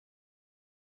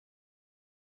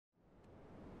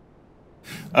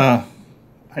Uh,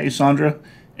 Hey, Sandra,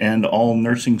 and all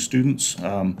nursing students.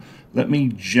 Let me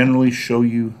generally show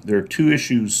you there are two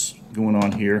issues going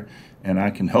on here, and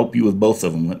I can help you with both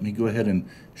of them. Let me go ahead and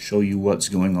show you what's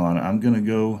going on. I'm going to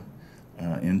go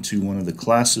into one of the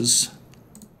classes.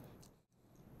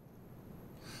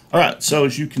 All right, so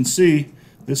as you can see,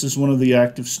 this is one of the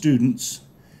active students,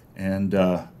 and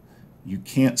you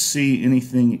can't see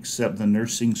anything except the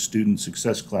Nursing Student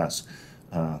Success class.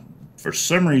 For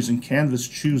some reason, Canvas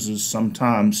chooses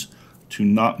sometimes to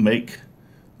not make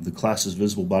the classes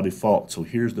visible by default. So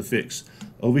here's the fix.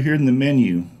 Over here in the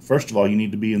menu, first of all, you need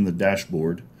to be in the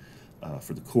dashboard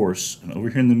for the course. And over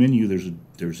here in the menu,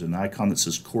 there's an icon that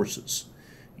says Courses.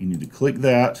 You need to click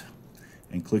that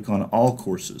and click on All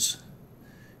Courses.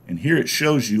 And here it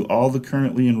shows you all the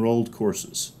currently enrolled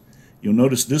courses. You'll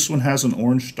notice this one has an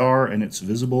orange star and it's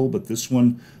visible, but this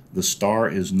one, the star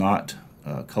is not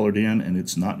colored in and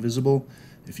it's not visible.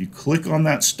 If you click on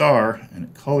that star and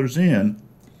it colors in,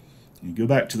 you go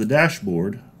back to the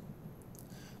dashboard,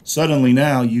 suddenly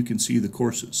now you can see the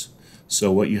courses.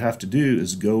 So what you have to do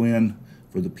is go in,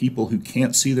 for the people who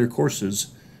can't see their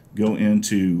courses, go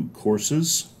into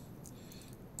Courses,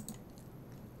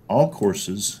 All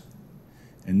Courses,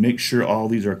 and make sure all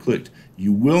these are clicked.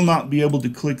 You will not be able to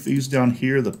click these down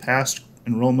here, the past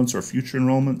enrollments or future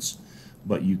enrollments,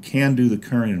 but you can do the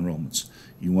current enrollments.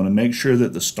 You want to make sure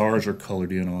that the stars are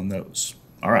colored in on those.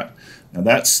 All right, now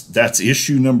that's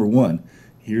issue number one.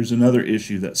 Here's another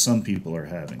issue that some people are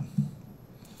having.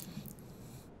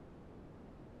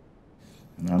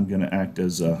 And I'm going to act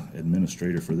as an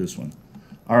administrator for this one.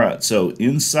 All right, so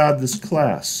inside this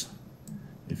class,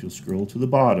 if you'll scroll to the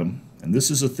bottom, and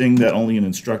this is a thing that only an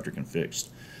instructor can fix,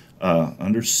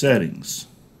 under Settings,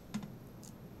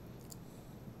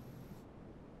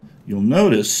 you'll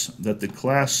notice that the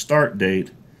class start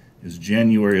date is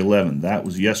January 11. That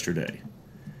was yesterday.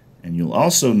 And you'll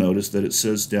also notice that it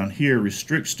says down here,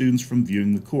 restrict students from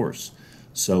viewing the course.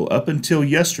 So up until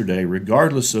yesterday,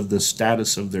 regardless of the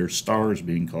status of their stars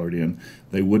being colored in,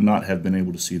 they would not have been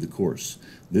able to see the course.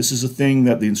 This is a thing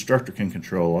that the instructor can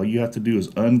control. All you have to do is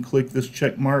unclick this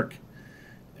check mark,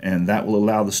 and that will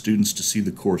allow the students to see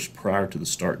the course prior to the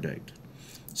start date.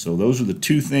 So those are the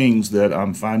two things that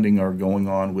I'm finding are going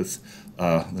on with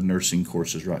the nursing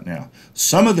courses right now.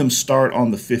 Some of them start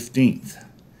on the 15th,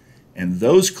 and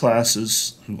those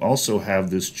classes who also have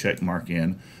this check mark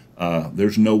in,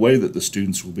 there's no way that the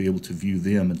students will be able to view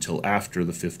them until after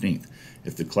the 15th.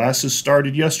 If the classes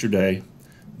started yesterday,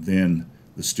 then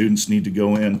the students need to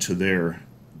go into their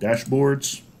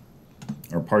dashboards,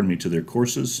 or pardon me, to their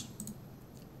courses.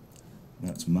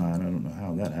 That's mine. I don't know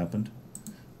how that happened.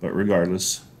 But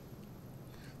regardless,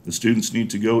 the students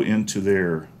need to go into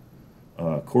their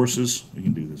courses. We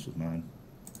can do this with mine.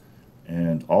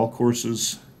 And all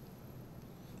courses.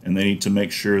 And they need to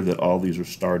make sure that all these are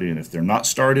starred in. If they're not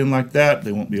starred in like that,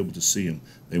 they won't be able to see them.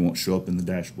 They won't show up in the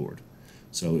dashboard.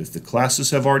 So if the classes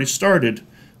have already started,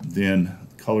 then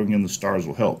coloring in the stars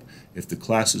will help. If the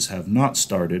classes have not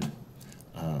started,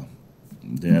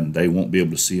 then they won't be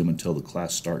able to see them until the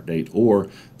class start date, or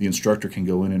the instructor can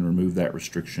go in and remove that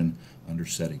restriction under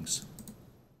Settings.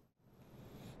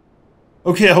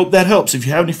 Okay, I hope that helps. If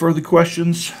you have any further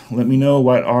questions, let me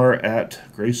know at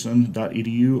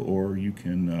r@grayson.edu, or you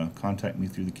can contact me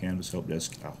through the Canvas Help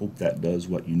Desk. I hope that does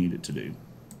what you need it to do.